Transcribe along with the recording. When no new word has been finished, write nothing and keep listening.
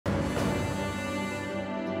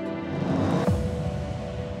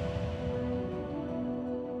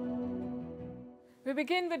We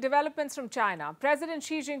begin with developments from China. President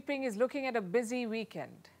Xi Jinping is looking at a busy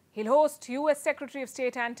weekend. He'll host U.S. Secretary of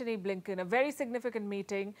State Antony Blinken, a very significant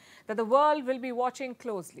meeting that the world will be watching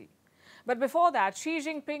closely. But before that, Xi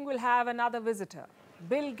Jinping will have another visitor,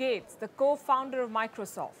 Bill Gates, the co-founder of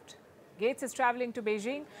Microsoft. Gates is traveling to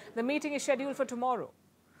Beijing. The meeting is scheduled for tomorrow.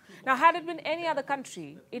 Now, had it been any other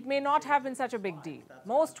country, it may not have been such a big deal.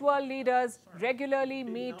 Most world leaders regularly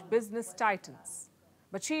meet business titans.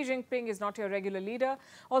 But Xi Jinping is not your regular leader.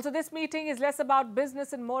 Also, this meeting is less about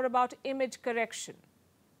business and more about image correction.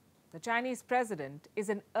 The Chinese president is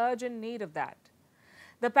in urgent need of that.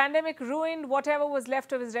 The pandemic ruined whatever was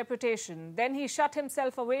left of his reputation. Then he shut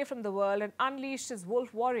himself away from the world and unleashed his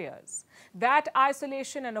wolf warriors. That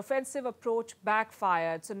isolation and offensive approach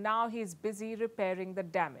backfired, so now he's busy repairing the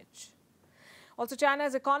damage. Also,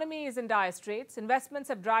 China's economy is in dire straits. Investments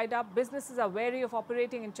have dried up. Businesses are wary of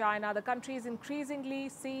operating in China. The country is increasingly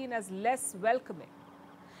seen as less welcoming.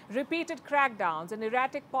 Repeated crackdowns and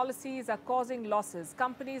erratic policies are causing losses.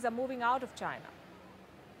 Companies are moving out of China.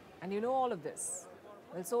 And you know all of this.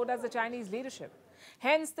 Well, so does the Chinese leadership.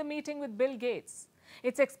 Hence the meeting with Bill Gates.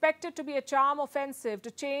 It's expected to be a charm offensive to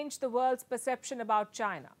change the world's perception about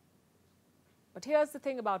China. But here's the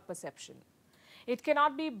thing about perception. It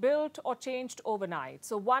cannot be built or changed overnight.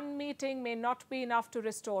 So one meeting may not be enough to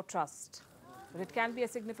restore trust. But it can be a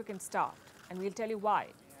significant start. And we'll tell you why.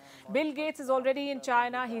 Bill Gates is already in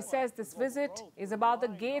China. He says this visit is about the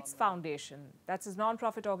Gates Foundation. That's his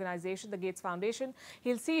non-profit organization, the Gates Foundation.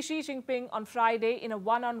 He'll see Xi Jinping on Friday in a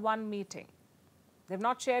one-on-one meeting. They've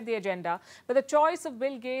not shared the agenda, but the choice of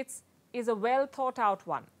Bill Gates is a well-thought-out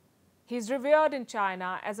one. He's revered in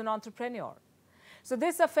China as an entrepreneur. So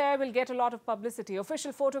this affair will get a lot of publicity.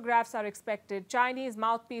 Official photographs are expected. Chinese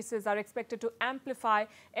mouthpieces are expected to amplify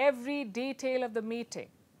every detail of the meeting.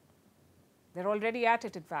 They're already at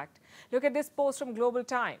it, in fact. Look at this post from Global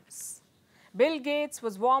Times. Bill Gates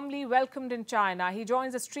was warmly welcomed in China. He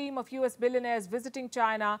joins a stream of U.S. billionaires visiting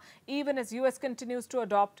China, even as U.S. continues to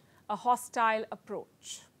adopt a hostile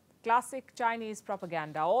approach. Classic Chinese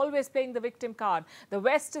propaganda, always playing the victim card. The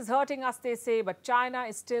West is hurting us, they say, but China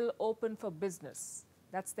is still open for business.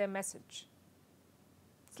 That's their message.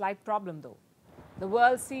 Slight problem, though. The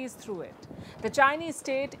world sees through it. The Chinese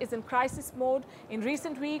state is in crisis mode. In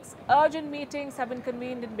recent weeks, urgent meetings have been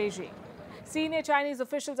convened in Beijing. Senior Chinese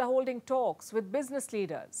officials are holding talks with business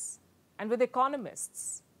leaders and with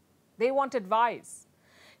economists. They want advice.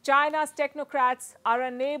 China's technocrats are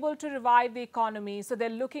unable to revive the economy, so they're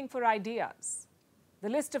looking for ideas. The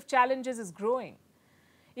list of challenges is growing.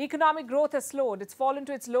 Economic growth has slowed. It's fallen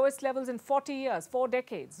to its lowest levels in 40 years, 4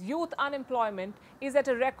 decades. Youth unemployment is at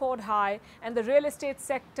a record high, and the real estate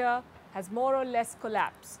sector has more or less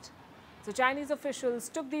collapsed. So Chinese officials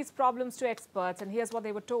took these problems to experts, and here's what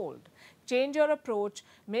they were told. Change your approach,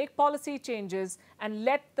 make policy changes, and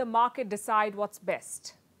let the market decide what's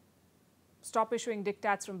best. Stop issuing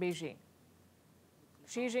diktats from Beijing.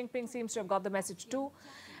 Xi Jinping seems to have got the message too,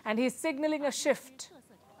 and he's signaling a shift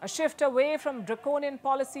away from draconian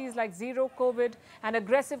policies like zero COVID and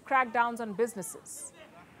aggressive crackdowns on businesses.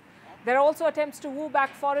 There are also attempts to woo back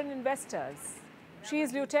foreign investors.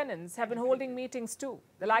 Xi's lieutenants have been holding meetings too,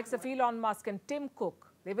 the likes of Elon Musk and Tim Cook.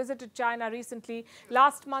 They visited China recently.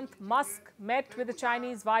 Last month, Musk met with the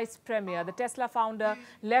Chinese vice premier. The Tesla founder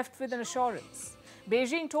left with an assurance.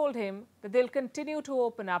 Beijing told him that they'll continue to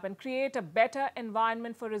open up and create a better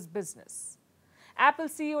environment for his business. Apple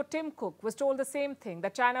CEO Tim Cook was told the same thing,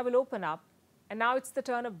 that China will open up, and now it's the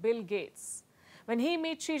turn of Bill Gates. When he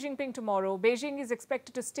meets Xi Jinping tomorrow, Beijing is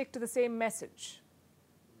expected to stick to the same message.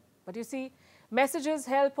 But you see, messages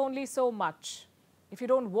help only so much. If you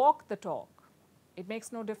don't walk the talk, it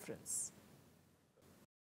makes no difference.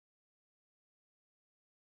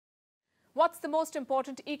 What's the most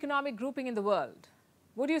important economic grouping in the world?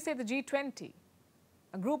 Would you say the G20?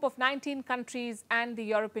 A group of 19 countries and the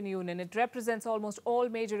European Union. It represents almost all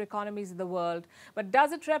major economies in the world. But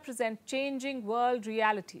does it represent changing world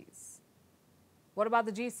realities? What about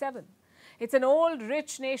the G7? It's an old,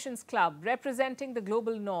 rich nations club representing the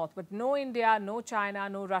global north, but no India, no China,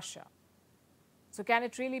 no Russia. So can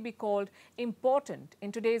it really be called important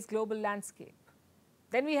in today's global landscape?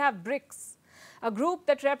 Then we have BRICS, a group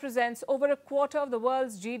that represents over a quarter of the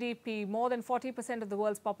world's GDP, more than 40% of the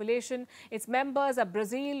world's population. Its members are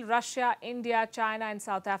Brazil, Russia, India, China, and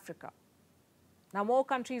South Africa. Now, more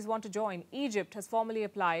countries want to join. Egypt has formally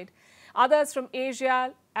applied. Others from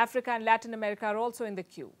Asia, Africa, and Latin America are also in the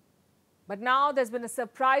queue. But now there's been a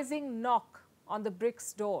surprising knock on the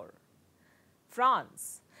BRICS door.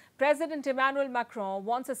 France. President Emmanuel Macron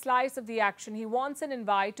wants a slice of the action. He wants an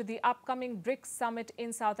invite to the upcoming BRICS summit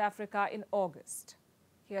in South Africa in August.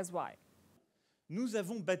 Here's why.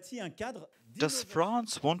 Does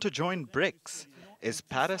France want to join BRICS? Is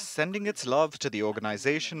Paris sending its love to the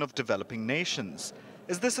Organization of Developing Nations?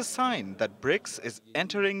 Is this a sign that BRICS is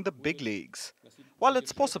entering the big leagues? While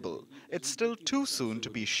it's possible, it's still too soon to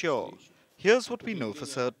be sure. Here's what we know for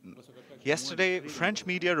certain. Yesterday, French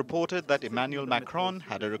media reported that Emmanuel Macron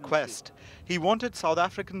had a request. He wanted South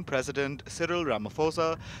African President Cyril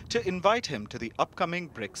Ramaphosa to invite him to the upcoming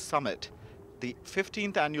BRICS summit. The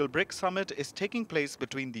 15th annual BRICS summit is taking place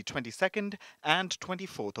between the 22nd and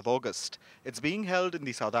 24th of August. It's being held in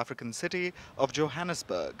the South African city of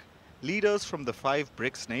Johannesburg. Leaders from the 5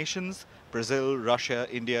 BRICS nations, Brazil, Russia,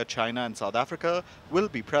 India, China and South Africa, will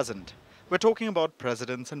be present. We're talking about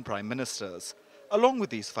presidents and prime ministers. Along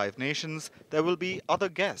with these 5 nations, there will be other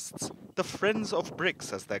guests, the Friends of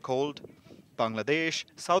BRICS as they're called. Bangladesh,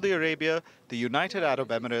 Saudi Arabia, the United Arab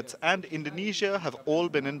Emirates and Indonesia have all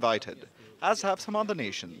been invited, as have some other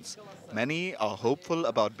nations. Many are hopeful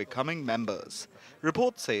about becoming members.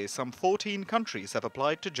 Reports say some 14 countries have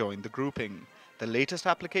applied to join the grouping. The latest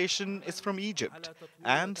application is from Egypt,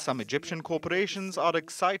 and some Egyptian corporations are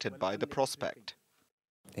excited by the prospect.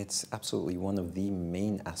 It's absolutely one of the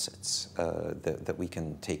main assets that we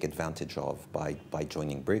can take advantage of by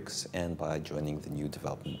joining BRICS and by joining the new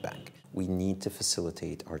development bank. We need to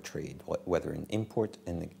facilitate our trade, whether in import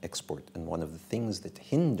and export. And one of the things that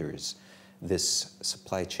hinders this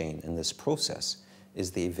supply chain and this process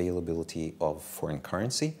is the availability of foreign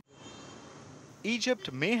currency.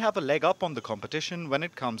 Egypt may have a leg up on the competition when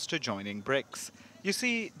it comes to joining BRICS. You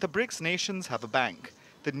see, the BRICS nations have a bank,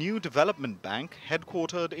 the New Development Bank,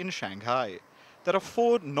 headquartered in Shanghai. There are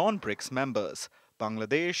 4 non-BRICS members: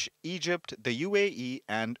 Bangladesh, Egypt, the UAE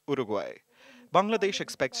and Uruguay. Bangladesh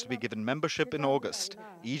expects to be given membership in August.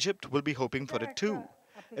 Egypt will be hoping for it too.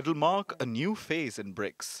 It will mark a new phase in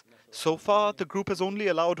BRICS. So far, the group has only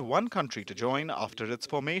allowed 1 country to join after its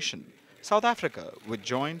formation, South Africa, which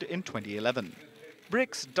joined in 2011.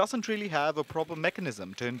 BRICS doesn't really have a proper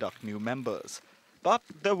mechanism to induct new members, but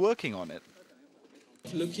they're working on it.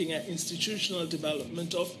 Looking at institutional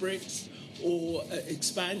development of BRICS or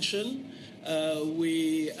expansion,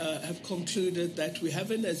 we have concluded that we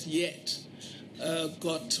haven't as yet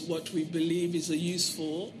got what we believe is a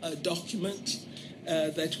useful document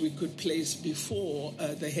that we could place before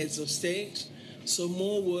the heads of state. So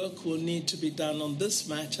more work will need to be done on this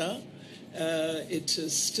matter. It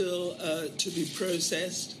is still to be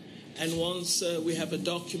processed, and once we have a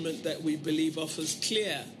document that we believe offers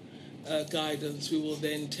clear guidance, we will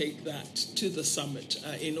then take that to the summit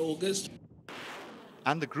in August.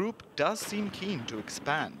 And the group does seem keen to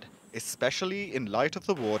expand, especially in light of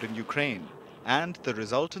the war in Ukraine and the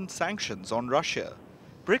resultant sanctions on Russia.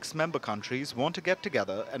 BRICS member countries want to get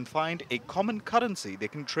together and find a common currency they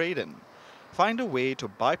can trade in, find a way to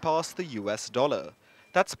bypass the US dollar.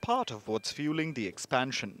 That's part of what's fueling the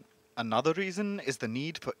expansion. Another reason is the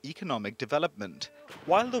need for economic development.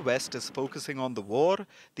 While the West is focusing on the war,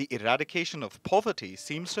 the eradication of poverty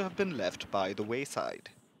seems to have been left by the wayside.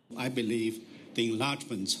 I believe the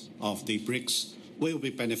enlargement of the BRICS will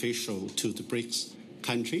be beneficial to the BRICS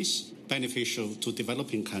countries, beneficial to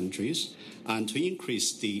developing countries, and to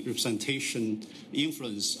increase the representation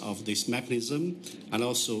influence of this mechanism, and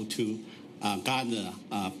also to garner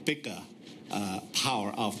bigger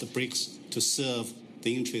power of the BRICS to serve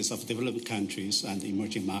the interests of developing countries and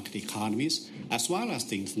emerging market economies, as well as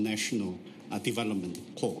the international development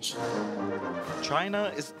cause.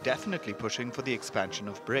 China is definitely pushing for the expansion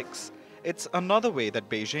of BRICS. It's another way that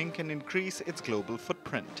Beijing can increase its global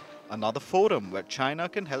footprint, another forum where China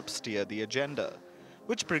can help steer the agenda.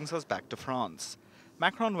 Which brings us back to France.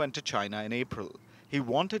 Macron went to China in April. He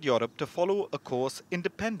wanted Europe to follow a course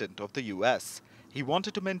independent of the US. He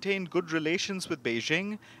wanted to maintain good relations with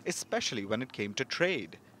Beijing, especially when it came to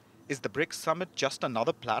trade. Is the BRICS summit just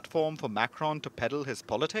another platform for Macron to peddle his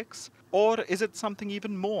politics? Or is it something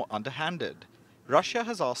even more underhanded? Russia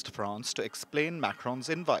has asked France to explain Macron's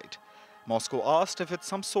invite. Moscow asked if it's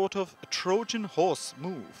some sort of Trojan horse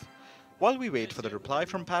move. While we wait for the reply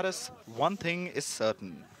from Paris, one thing is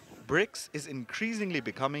certain. BRICS is increasingly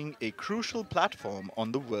becoming a crucial platform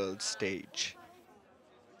on the world stage.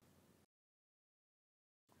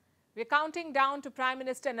 We're counting down to Prime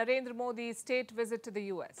Minister Narendra Modi's state visit to the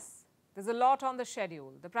US. There's a lot on the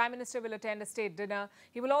schedule. The Prime Minister will attend a state dinner.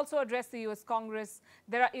 He will also address the US Congress.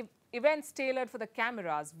 There are events tailored for the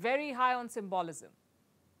cameras, very high on symbolism.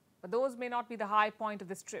 But those may not be the high point of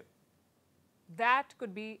this trip. That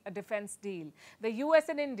could be a defense deal. The US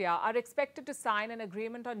and India are expected to sign an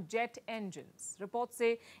agreement on jet engines. Reports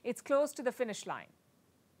say it's close to the finish line.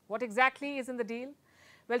 What exactly is in the deal?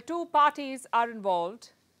 Well, 2 parties are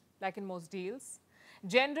involved. like in most deals,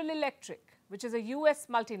 General Electric, which is a US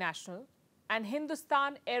multinational, and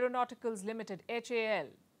Hindustan Aeronauticals Limited, HAL,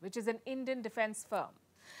 which is an Indian defense firm.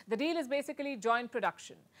 The deal is basically joint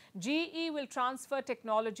production. GE will transfer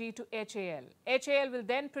technology to HAL. HAL will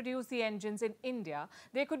then produce the engines in India.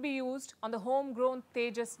 They could be used on the homegrown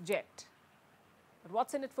Tejas jet. But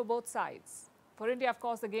what's in it for both sides? For India, of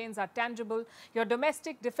course, the gains are tangible. Your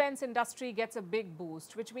domestic defense industry gets a big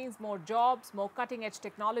boost, which means more jobs, more cutting-edge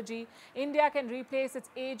technology. India can replace its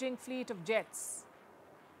aging fleet of jets.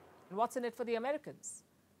 And what's in it for the Americans?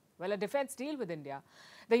 Well, a defense deal with India.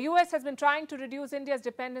 The US has been trying to reduce India's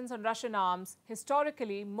dependence on Russian arms.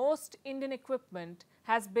 Historically, most Indian equipment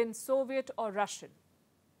has been Soviet or Russian.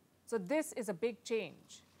 So this is a big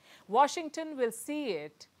change. Washington will see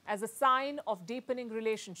it as a sign of deepening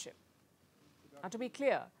relationship. Now, to be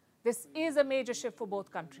clear, this is a major shift for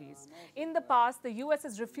both countries. In the past, the US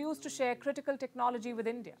has refused to share critical technology with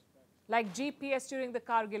India, like GPS during the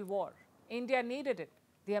Kargil War. India needed it.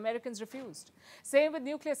 The Americans refused. Same with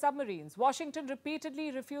nuclear submarines. Washington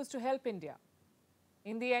repeatedly refused to help India.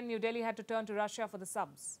 In the end, New Delhi had to turn to Russia for the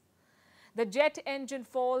subs. The jet engine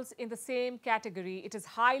falls in the same category. It is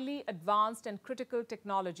highly advanced and critical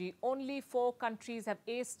technology. Only 4 countries have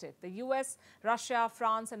aced it: the US, Russia,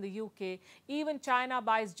 France, and the UK. Even China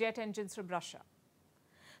buys jet engines from Russia.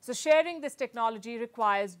 So sharing this technology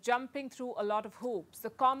requires jumping through a lot of hoops. The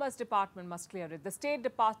Commerce Department must clear it. The State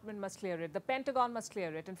Department must clear it. The Pentagon must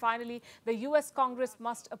clear it. And finally, the US Congress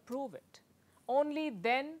must approve it. Only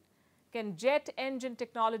then can jet engine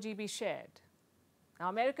technology be shared. Now,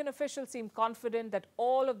 American officials seem confident that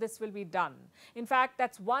all of this will be done. In fact,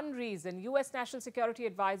 that's one reason US National Security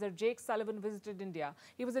Advisor Jake Sullivan visited India.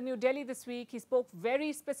 He was in New Delhi this week. He spoke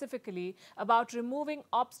very specifically about removing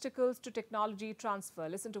obstacles to technology transfer.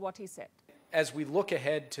 Listen to what he said. As we look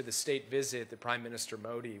ahead to the state visit that Prime Minister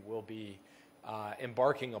Modi will be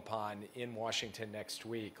embarking upon in Washington next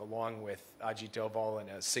week, along with Ajit Doval and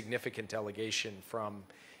a significant delegation from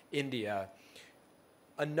India,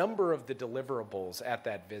 a number of the deliverables at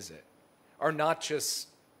that visit are not just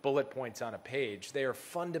bullet points on a page. They are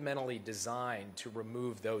fundamentally designed to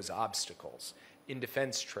remove those obstacles in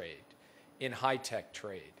defense trade, in high-tech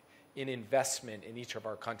trade, in investment in each of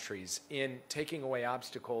our countries, in taking away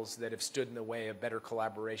obstacles that have stood in the way of better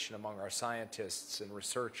collaboration among our scientists and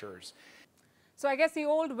researchers. So I guess the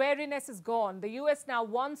old wariness is gone. The US now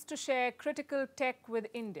wants to share critical tech with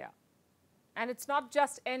India. And it's not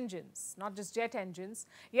just engines, not just jet engines.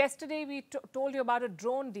 Yesterday, we told you about a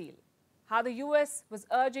drone deal, how the US was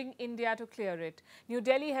urging India to clear it. New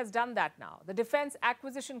Delhi has done that now. The Defense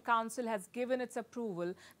Acquisition Council has given its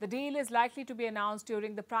approval. The deal is likely to be announced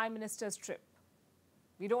during the Prime Minister's trip.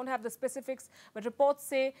 We don't have the specifics, but reports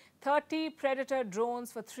say 30 Predator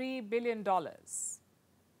drones for $3 billion.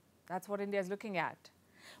 That's what India is looking at.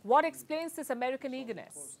 What explains this American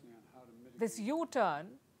eagerness? This U-turn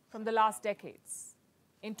from the last decades.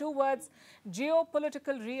 In 2 words,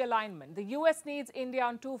 geopolitical realignment. The US needs India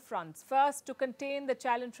on 2 fronts. First, to contain the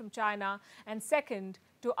challenge from China, and second,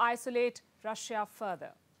 to isolate Russia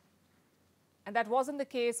further. And that wasn't the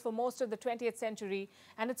case for most of the 20th century.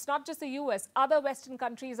 And it's not just the US. Other Western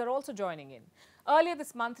countries are also joining in. Earlier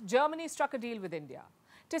this month, Germany struck a deal with India.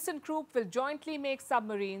 ThyssenKrupp will jointly make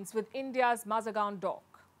submarines with India's Mazagon dock.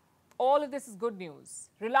 All of this is good news.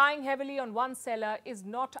 Relying heavily on one seller is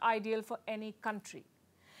not ideal for any country.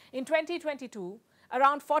 In 2022,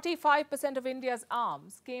 around 45% of India's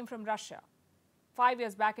arms came from Russia. 5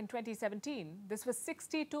 years back in 2017, this was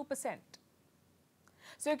 62%.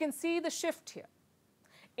 So you can see the shift here.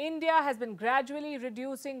 India has been gradually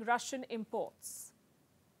reducing Russian imports.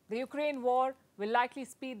 The Ukraine war will likely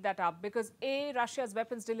speed that up because A, Russia's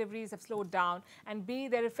weapons deliveries have slowed down, and B,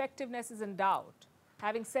 their effectiveness is in doubt.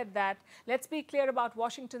 Having said that, let's be clear about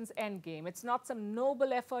Washington's endgame. It's not some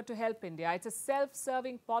noble effort to help India. It's a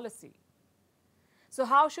self-serving policy. So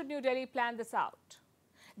how should New Delhi plan this out?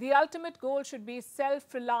 The ultimate goal should be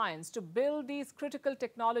self-reliance, to build these critical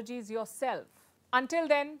technologies yourself. Until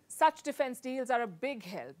then, such defense deals are a big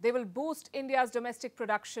help. They will boost India's domestic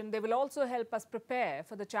production. They will also help us prepare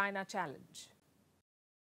for the China challenge.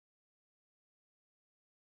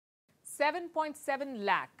 7.7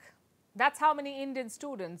 lakh. That's how many Indian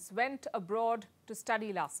students went abroad to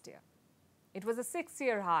study last year. It was a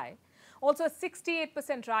 6-year high, also a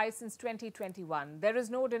 68% rise since 2021. There is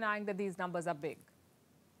no denying that these numbers are big,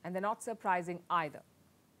 and they're not surprising either.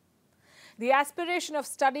 The aspiration of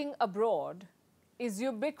studying abroad is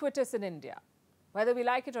ubiquitous in India. Whether we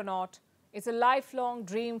like it or not, it's a lifelong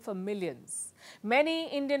dream for millions. Many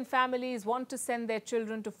Indian families want to send their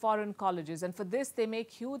children to foreign colleges, and for this they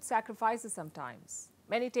make huge sacrifices sometimes.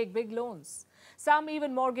 Many take big loans. Some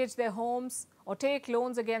even mortgage their homes or take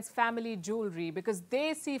loans against family jewelry because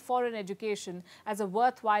they see foreign education as a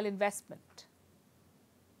worthwhile investment.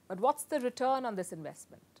 But what's the return on this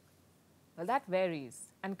investment? Well, that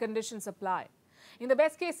varies and conditions apply. In the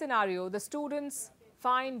best case scenario, the students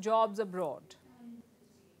find jobs abroad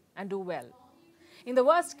and do well. In the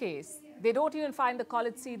worst case, they don't even find the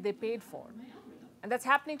college seat they paid for. And that's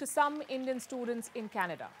happening to some Indian students in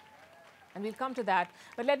Canada. And we'll come to that.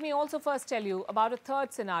 But let me also first tell you about a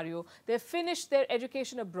third scenario. They finish their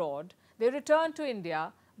education abroad, they return to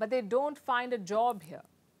India, but they don't find a job here.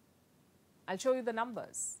 I'll show you the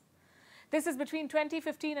numbers. This is between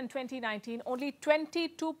 2015 and 2019. Only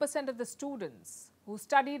 22% of the students who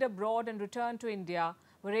studied abroad and returned to India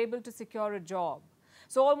were able to secure a job.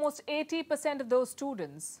 So almost 80% of those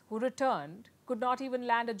students who returned could not even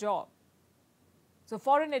land a job. So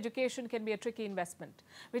foreign education can be a tricky investment,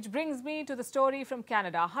 which brings me to the story from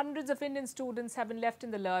Canada. Hundreds of Indian students have been left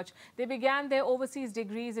in the lurch. They began their overseas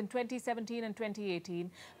degrees in 2017 and 2018.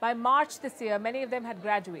 By March this year, many of them had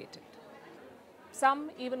graduated.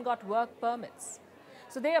 Some even got work permits.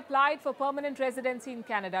 So they applied for permanent residency in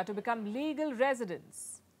Canada to become legal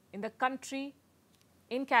residents in the country,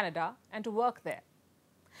 in Canada, and to work there.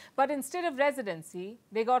 But instead of residency,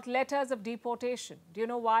 they got letters of deportation. Do you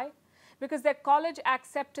know why? Because their college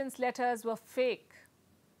acceptance letters were fake.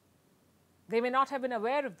 They may not have been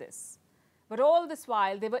aware of this, but all this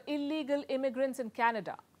while, they were illegal immigrants in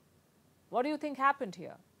Canada. What do you think happened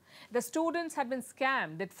here? The students had been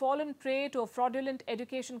scammed. They'd fallen prey to a fraudulent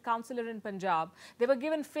education counselor in Punjab. They were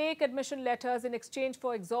given fake admission letters in exchange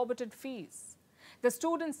for exorbitant fees. The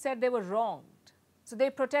students said they were wronged, so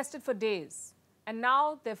they protested for days. And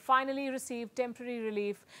now they've finally received temporary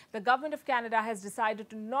relief. The government of Canada has decided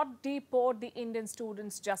to not deport the Indian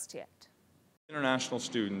students just yet. International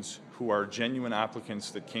students who are genuine applicants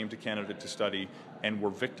that came to Canada to study and were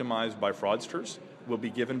victimized by fraudsters will be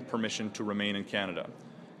given permission to remain in Canada.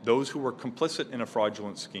 Those who were complicit in a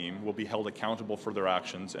fraudulent scheme will be held accountable for their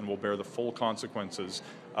actions and will bear the full consequences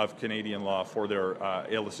of Canadian law for their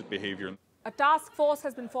illicit behavior. A task force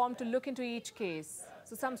has been formed to look into each case.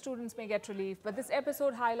 So some students may get relief, but this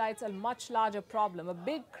episode highlights a much larger problem, a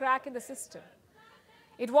big crack in the system.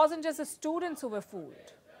 It wasn't just the students who were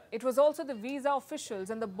fooled. It was also the visa officials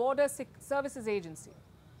and the Border Services Agency.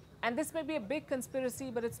 And this may be a big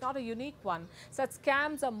conspiracy, but it's not a unique one. Such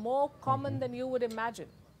scams are more common than you would imagine.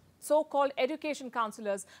 So-called education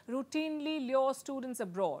counselors routinely lure students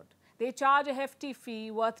abroad. They charge a hefty fee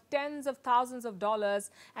worth tens of thousands of dollars,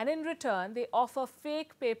 and in return, they offer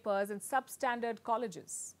fake papers in substandard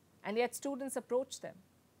colleges. And yet students approach them.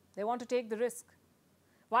 They want to take the risk.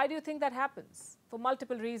 Why do you think that happens? For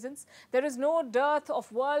multiple reasons. There is no dearth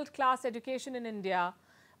of world-class education in India,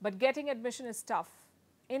 but getting admission is tough.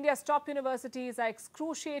 India's top universities are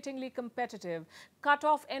excruciatingly competitive.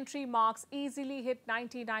 Cut-off entry marks easily hit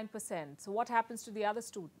 99%. So what happens to the other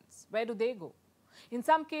students? Where do they go? In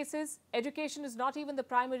some cases, education is not even the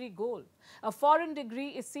primary goal. A foreign degree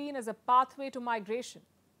is seen as a pathway to migration.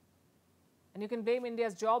 And you can blame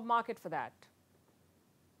India's job market for that.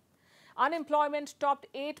 Unemployment topped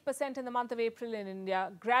 8% in the month of April in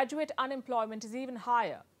India. Graduate unemployment is even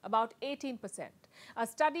higher, about 18%. A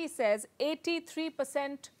study says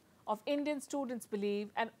 83% of Indian students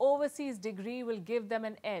believe an overseas degree will give them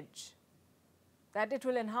an edge, that it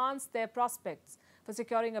will enhance their prospects for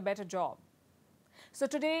securing a better job. So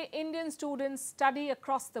today, Indian students study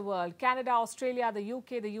across the world, Canada, Australia, the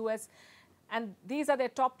UK, the US, and these are their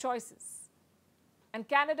top choices. And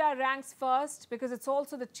Canada ranks first because it's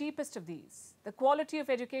also the cheapest of these. The quality of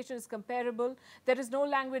education is comparable, there is no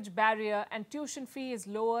language barrier, and tuition fee is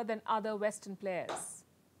lower than other Western players.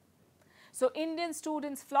 So Indian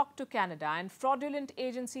students flock to Canada, and fraudulent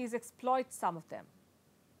agencies exploit some of them.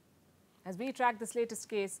 As we track this latest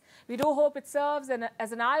case, we do hope it serves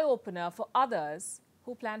as an eye-opener for others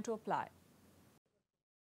who plan to apply.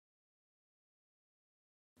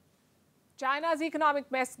 China's economic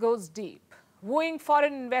mess goes deep. Wooing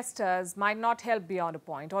foreign investors might not help beyond a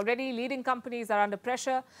point. Already, leading companies are under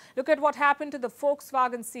pressure. Look at what happened to the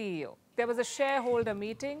Volkswagen CEO. There was a shareholder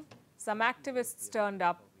meeting. Some activists turned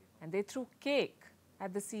up and they threw cake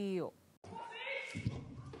at the CEO.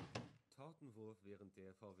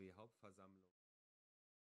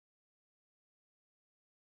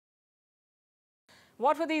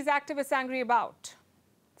 What were these activists angry about?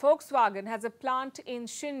 Volkswagen has a plant in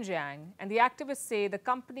Xinjiang, and the activists say the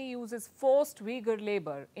company uses forced Uyghur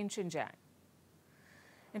labor in Xinjiang.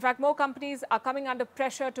 In fact, more companies are coming under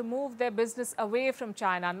pressure to move their business away from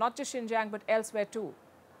China, not just Xinjiang, but elsewhere too.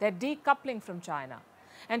 They're decoupling from China.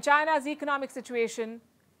 And China's economic situation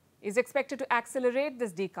is expected to accelerate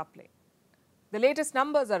this decoupling. The latest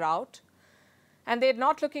numbers are out, and they're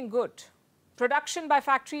not looking good. Production by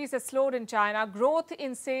factories has slowed in China, growth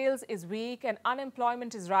in sales is weak, and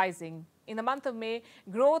unemployment is rising. In the month of May,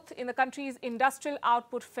 growth in the country's industrial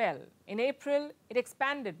output fell. In April, it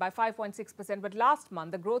expanded by 5.6%, but last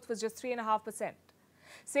month the growth was just 3.5%.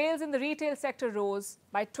 Sales in the retail sector rose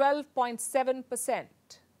by 12.7%.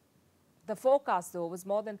 The forecast, though, was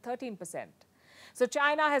more than 13%. So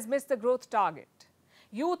China has missed the growth target.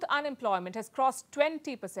 Youth unemployment has crossed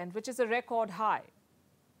 20%, which is a record high.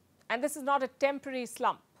 And this is not a temporary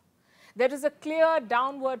slump. There is a clear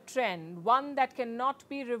downward trend, one that cannot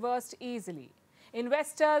be reversed easily.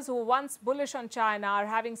 Investors who were once bullish on China are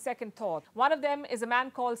having second thought. One of them is a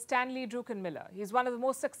man called Stanley Druckenmiller. He's one of the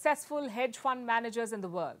most successful hedge fund managers in the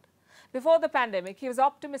world. Before the pandemic, he was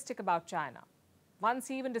optimistic about China. Once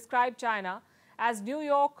he even described China as New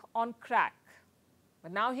York on crack.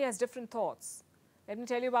 But now he has different thoughts. Let me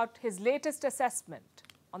tell you about his latest assessment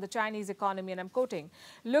on the Chinese economy, and I'm quoting,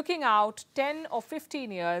 "Looking out 10 or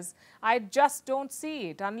 15 years, I just don't see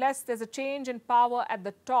it unless there's a change in power at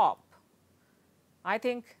the top. I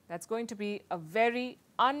think that's going to be a very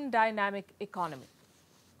undynamic economy."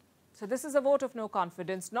 So this is a vote of no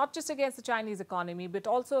confidence, not just against the Chinese economy, but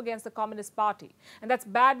also against the Communist Party. And that's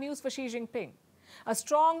bad news for Xi Jinping. A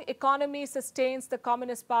strong economy sustains the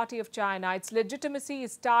Communist Party of China. Its legitimacy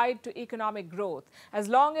is tied to economic growth. As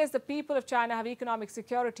long as the people of China have economic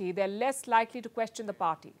security, they're less likely to question the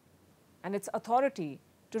party and its authority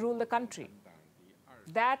to rule the country.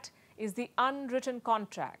 That is the unwritten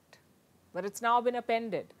contract, but it's now been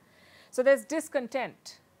appended. So there's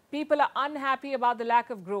discontent. People are unhappy about the lack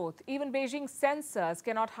of growth. Even Beijing's censors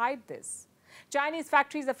cannot hide this. Chinese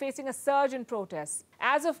factories are facing a surge in protests.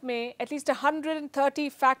 As of May, at least 130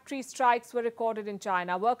 factory strikes were recorded in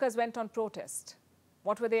China. Workers went on protest.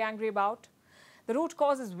 What were they angry about? The root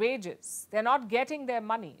cause is wages. They're not getting their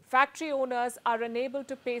money. Factory owners are unable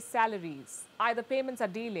to pay salaries. Either payments are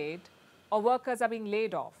delayed or workers are being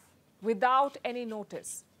laid off without any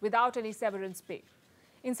notice, without any severance pay.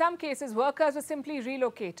 In some cases, workers were simply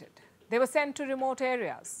relocated. They were sent to remote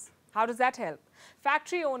areas. How does that help?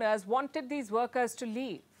 Factory owners wanted these workers to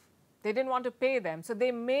leave. They didn't want to pay them, so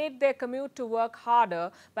they made their commute to work harder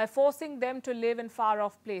by forcing them to live in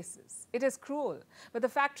far-off places. It is cruel, but the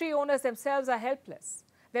factory owners themselves are helpless.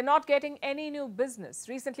 They're not getting any new business.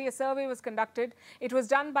 Recently, a survey was conducted. It was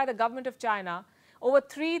done by the government of China. Over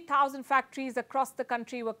 3,000 factories across the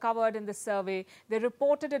country were covered in this survey. They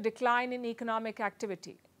reported a decline in economic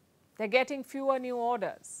activity. They're getting fewer new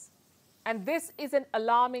orders. And this is an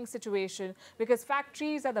alarming situation because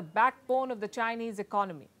factories are the backbone of the Chinese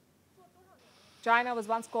economy. China was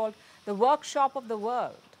once called the workshop of the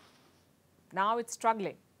world. Now it's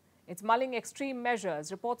struggling. It's mulling extreme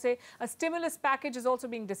measures. Reports say a stimulus package is also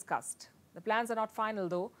being discussed. The plans are not final,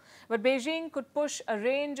 though. But Beijing could push a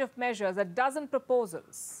range of measures. A dozen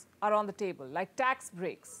proposals are on the table, like tax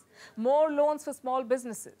breaks, more loans for small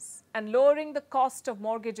businesses, and lowering the cost of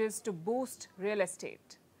mortgages to boost real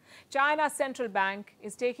estate. China's central bank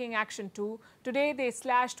is taking action too. Today, they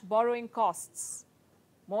slashed borrowing costs.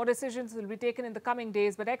 More decisions will be taken in the coming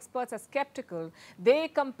days, but experts are skeptical. They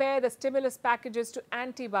compare the stimulus packages to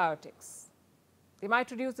antibiotics. They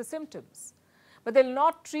might reduce the symptoms, but they'll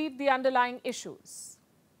not treat the underlying issues.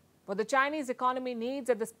 What the Chinese economy needs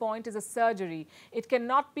at this point is a surgery. It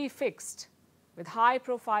cannot be fixed with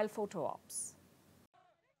high-profile photo ops.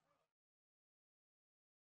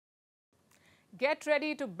 Get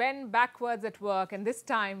ready to bend backwards at work, and this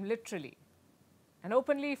time literally, and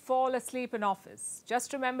openly fall asleep in office.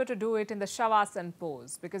 Just remember to do it in the Shavasana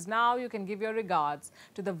pose, because now you can give your regards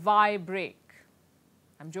to the Y break.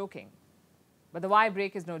 I'm joking, but the Y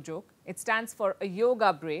break is no joke. It stands for a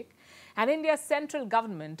yoga break, and India's central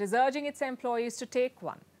government is urging its employees to take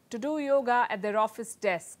one, to do yoga at their office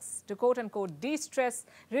desks, to quote-unquote de-stress,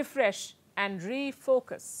 refresh, and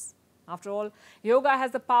refocus. After all, yoga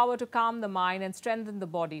has the power to calm the mind and strengthen the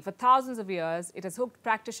body. For thousands of years, it has hooked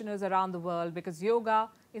practitioners around the world because yoga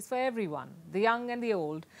is for everyone, the young and the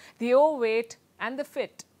old, the overweight and the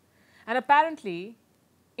fit. And apparently,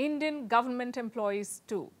 Indian government employees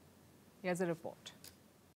too. Here's a report.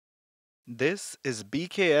 This is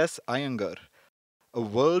BKS Iyengar, a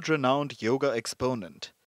world-renowned yoga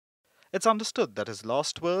exponent. It's understood that his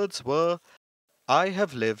last words were, "I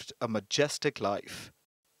have lived a majestic life."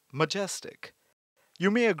 Majestic.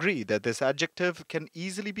 You may agree that this adjective can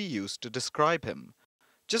easily be used to describe him.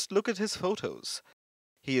 Just look at his photos.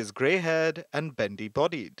 He is grey-haired and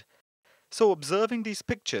bendy-bodied. So observing these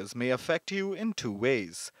pictures may affect you in two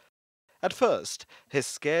ways. At first, his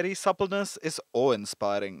scary suppleness is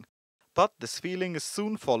awe-inspiring, but this feeling is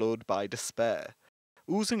soon followed by despair,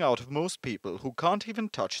 oozing out of most people who can't even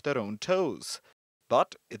touch their own toes.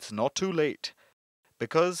 But it's not too late,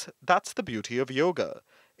 because that's the beauty of yoga.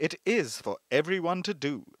 It is for everyone to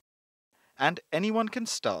do, and anyone can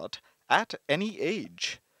start at any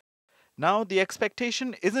age. Now, the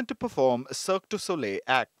expectation isn't to perform Cirque du Soleil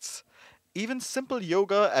acts. Even simple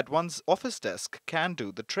yoga at one's office desk can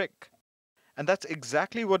do the trick. And that's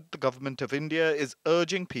exactly what the government of India is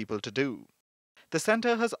urging people to do. The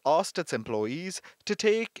centre has asked its employees to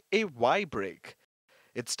take a Y break.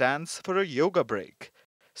 It stands for a yoga break,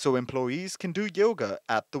 so employees can do yoga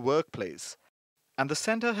at the workplace. And the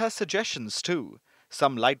centre has suggestions too,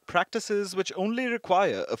 some light practices which only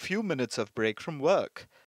require a few minutes of break from work,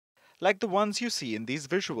 like the ones you see in these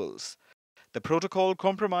visuals. The protocol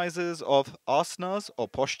comprises of asanas or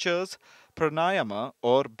postures, pranayama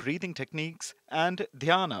or breathing techniques, and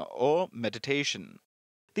dhyana or meditation.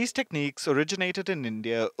 These techniques originated in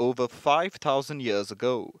India over 5,000 years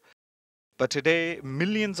ago, but today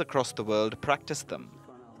millions across the world practice them.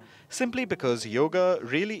 Simply because yoga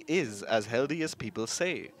really is as healthy as people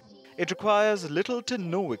say. It requires little to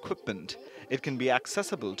no equipment. It can be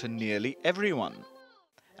accessible to nearly everyone.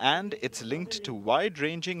 And it's linked to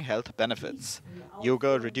wide-ranging health benefits.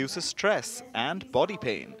 Yoga reduces stress and body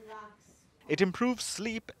pain. It improves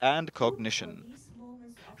sleep and cognition.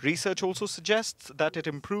 Research also suggests that it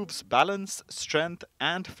improves balance, strength,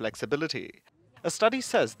 and flexibility. A study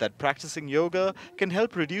says that practicing yoga can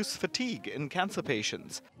help reduce fatigue in cancer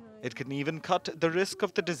patients. It can even cut the risk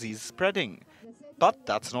of the disease spreading. But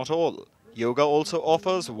that's not all. Yoga also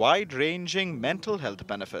offers wide-ranging mental health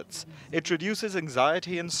benefits. It reduces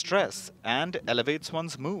anxiety and stress and elevates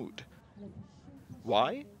one's mood.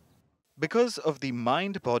 Why? Because of the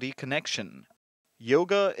mind-body connection.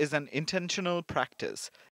 Yoga is an intentional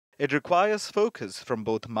practice. It requires focus from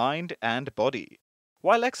both mind and body.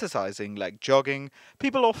 While exercising, like jogging,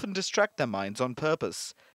 people often distract their minds on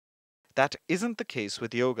purpose. That isn't the case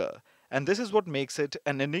with yoga, and this is what makes it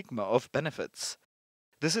an enigma of benefits.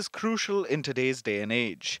 This is crucial in today's day and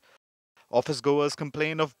age. Office-goers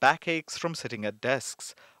complain of backaches from sitting at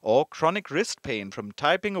desks, or chronic wrist pain from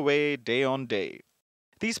typing away day on day.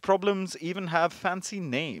 These problems even have fancy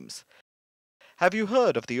names. Have you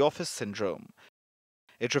heard of the office syndrome?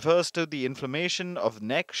 It refers to the inflammation of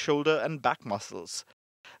neck, shoulder, and back muscles.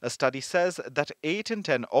 A study says that 8 in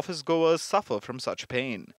 10 office-goers suffer from such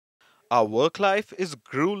pain. Our work life is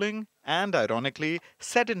grueling and, ironically,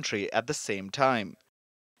 sedentary at the same time.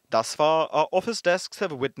 Thus far, our office desks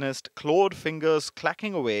have witnessed clawed fingers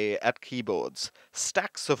clacking away at keyboards,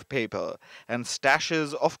 stacks of paper, and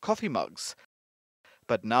stashes of coffee mugs.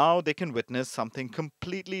 But now they can witness something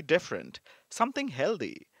completely different, something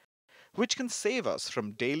healthy, which can save us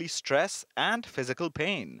from daily stress and physical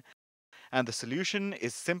pain. And the solution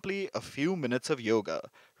is simply a few minutes of yoga,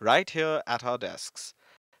 right here at our desks.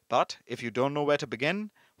 But if you don't know where to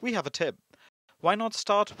begin, we have a tip. Why not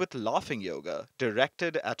start with laughing yoga,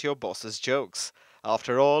 directed at your boss's jokes?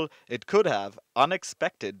 After all, it could have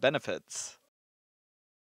unexpected benefits.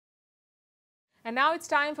 And now it's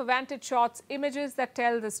time for Vantage Shots, images that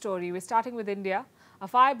tell the story. We're starting with India. A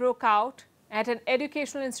fire broke out at an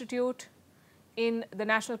educational institute in the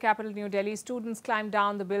national capital, New Delhi. Students climbed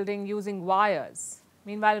down the building using wires.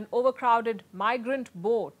 Meanwhile, an overcrowded migrant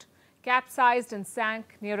boat capsized and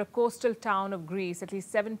sank near a coastal town of Greece. At least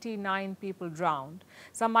 79 people drowned.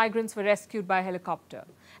 Some migrants were rescued by helicopter.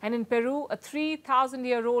 And in Peru, a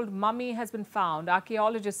 3,000-year-old mummy has been found.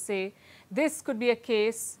 Archaeologists say this could be a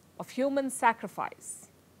case of human sacrifice.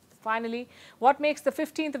 Finally, what makes the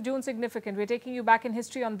 15th of June significant? We're taking you back in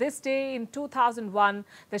history. On this day in 2001,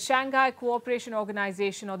 the Shanghai Cooperation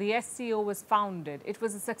Organization, or the SCO, was founded. It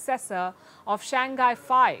was a successor of Shanghai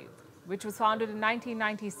 5, which was founded in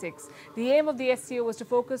 1996. The aim of the SCO was to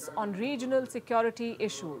focus on regional security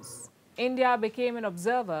issues. India became an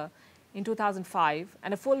observer in 2005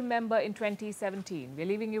 and a full member in 2017. We're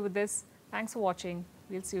leaving you with this. Thanks for watching.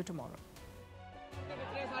 We'll see you tomorrow.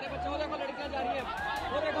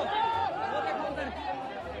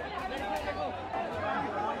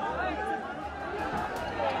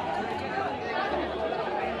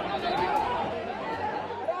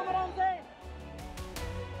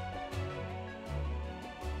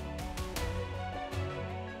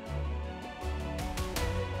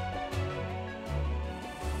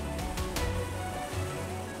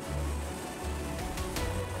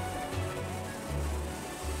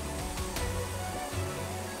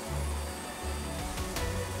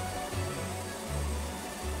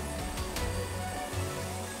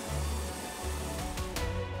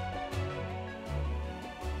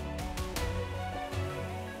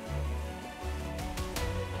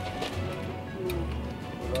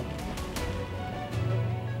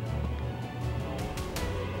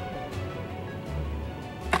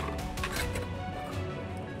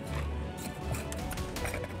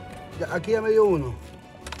 aquí ya me dio uno.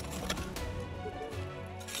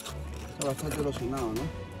 Está bastante erosionado,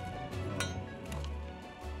 ¿no?